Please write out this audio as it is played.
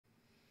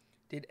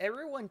Did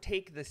everyone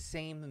take the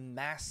same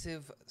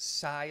massive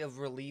sigh of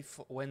relief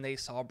when they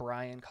saw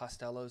Brian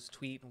Costello's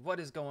tweet? What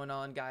is going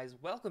on, guys?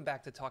 Welcome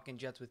back to Talking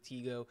Jets with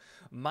Tigo.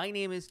 My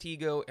name is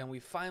Tigo, and we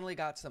finally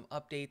got some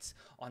updates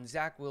on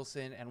Zach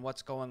Wilson and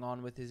what's going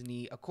on with his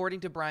knee.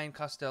 According to Brian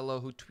Costello,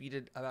 who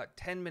tweeted about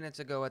 10 minutes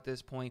ago at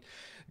this point,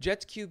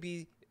 Jets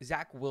QB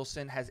Zach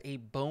Wilson has a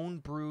bone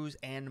bruise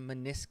and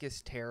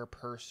meniscus tear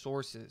per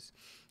sources.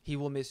 He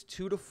will miss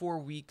 2 to 4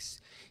 weeks.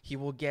 He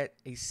will get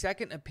a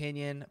second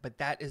opinion, but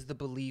that is the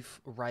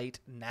belief right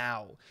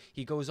now.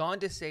 He goes on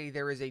to say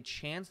there is a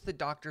chance the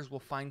doctors will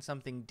find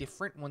something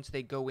different once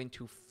they go in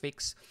to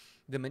fix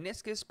the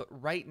meniscus, but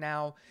right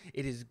now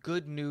it is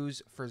good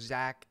news for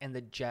Zach and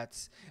the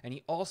Jets. And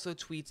he also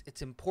tweets,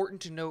 it's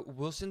important to note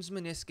Wilson's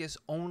meniscus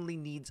only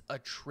needs a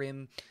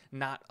trim,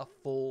 not a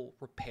full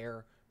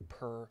repair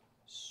per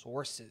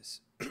sources.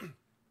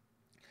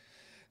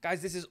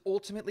 Guys, this is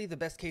ultimately the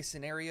best case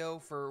scenario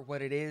for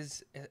what it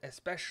is,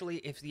 especially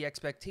if the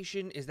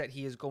expectation is that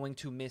he is going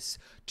to miss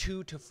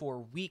 2 to 4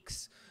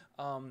 weeks.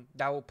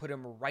 That will put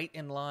him right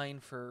in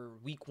line for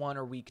week 1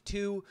 or week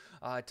 2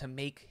 to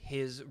make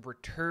his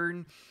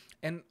return.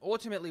 And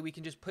ultimately, we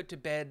can just put to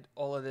bed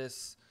all of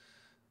this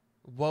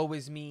woe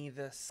is me,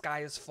 the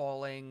sky is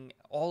falling,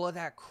 all of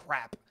that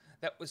crap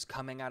that was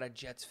coming out of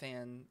Jets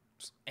fans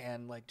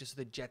and like just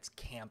the Jets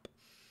camp.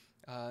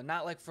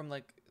 Not like from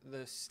like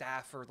the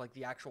staff or like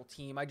the actual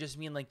team. I just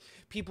mean like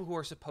people who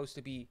are supposed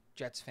to be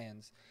Jets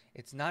fans.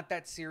 It's not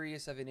that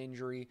serious of an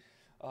injury.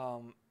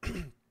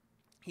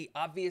 He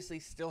obviously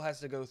still has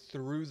to go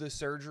through the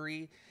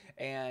surgery,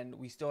 and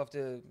we still have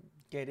to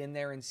get in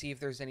there and see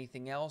if there's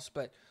anything else.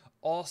 But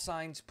all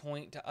signs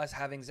point to us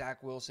having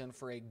Zach Wilson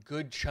for a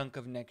good chunk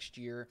of next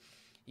year.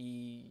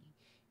 He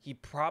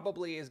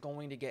probably is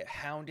going to get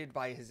hounded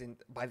by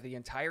the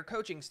entire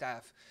coaching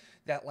staff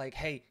that like,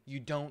 hey, you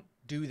don't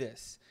do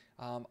this.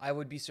 I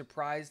would be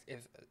surprised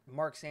if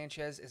Mark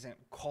Sanchez isn't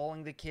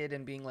calling the kid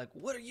and being like,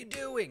 what are you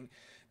doing?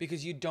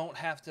 Because you don't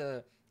have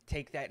to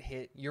take that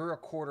hit. You're a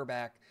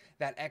quarterback.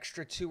 That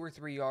extra 2 or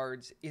 3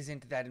 yards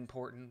isn't that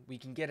important. We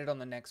can get it on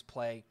the next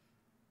play.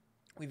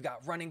 We've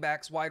got running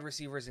backs, wide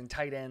receivers, and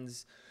tight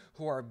ends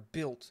who are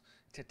built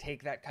to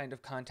take that kind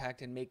of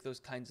contact and make those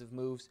kinds of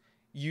moves.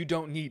 You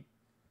don't need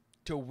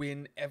to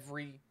win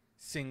every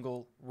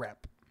single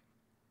rep.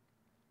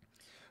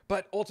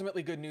 But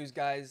ultimately, good news,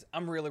 guys.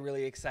 I'm really,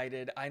 really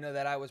excited. I know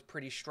that I was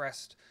pretty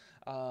stressed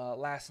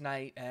last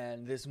night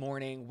and this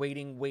morning,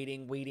 waiting.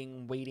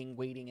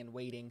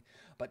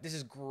 But this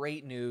is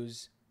great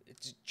news.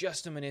 It's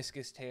just a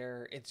meniscus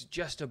tear. It's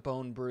just a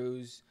bone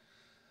bruise.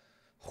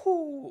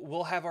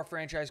 We'll have our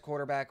franchise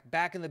quarterback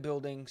back in the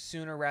building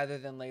sooner rather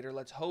than later.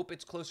 Let's hope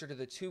it's closer to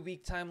the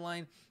 2-week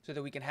timeline so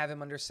that we can have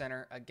him under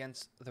center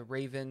against the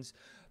Ravens.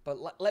 But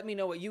let me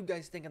know what you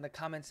guys think in the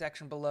comment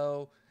section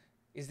below.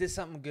 Is this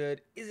something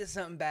good? Is this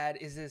something bad?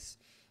 Is this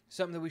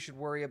something that we should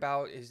worry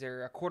about? Is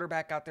there a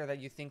quarterback out there that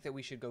you think that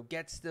we should go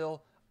get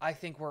still? I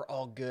think we're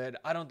all good.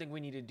 I don't think we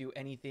need to do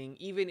anything.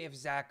 Even if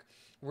Zach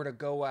were to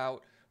go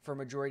out for a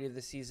majority of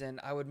the season,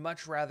 I would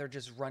much rather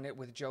just run it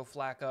with Joe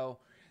Flacco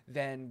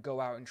than go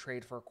out and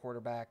trade for a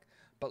quarterback.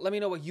 But let me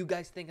know what you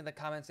guys think in the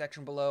comment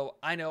section below.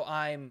 I know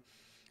I'm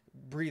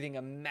breathing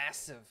a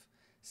massive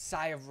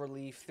sigh of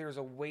relief. There's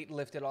a weight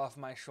lifted off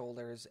my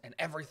shoulders, and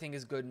everything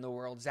is good in the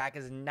world. Zach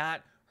is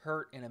not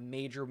hurt in a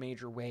major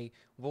way.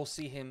 We'll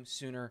see him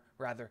sooner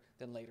rather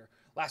than later.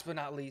 Last but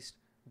not least,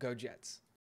 go Jets.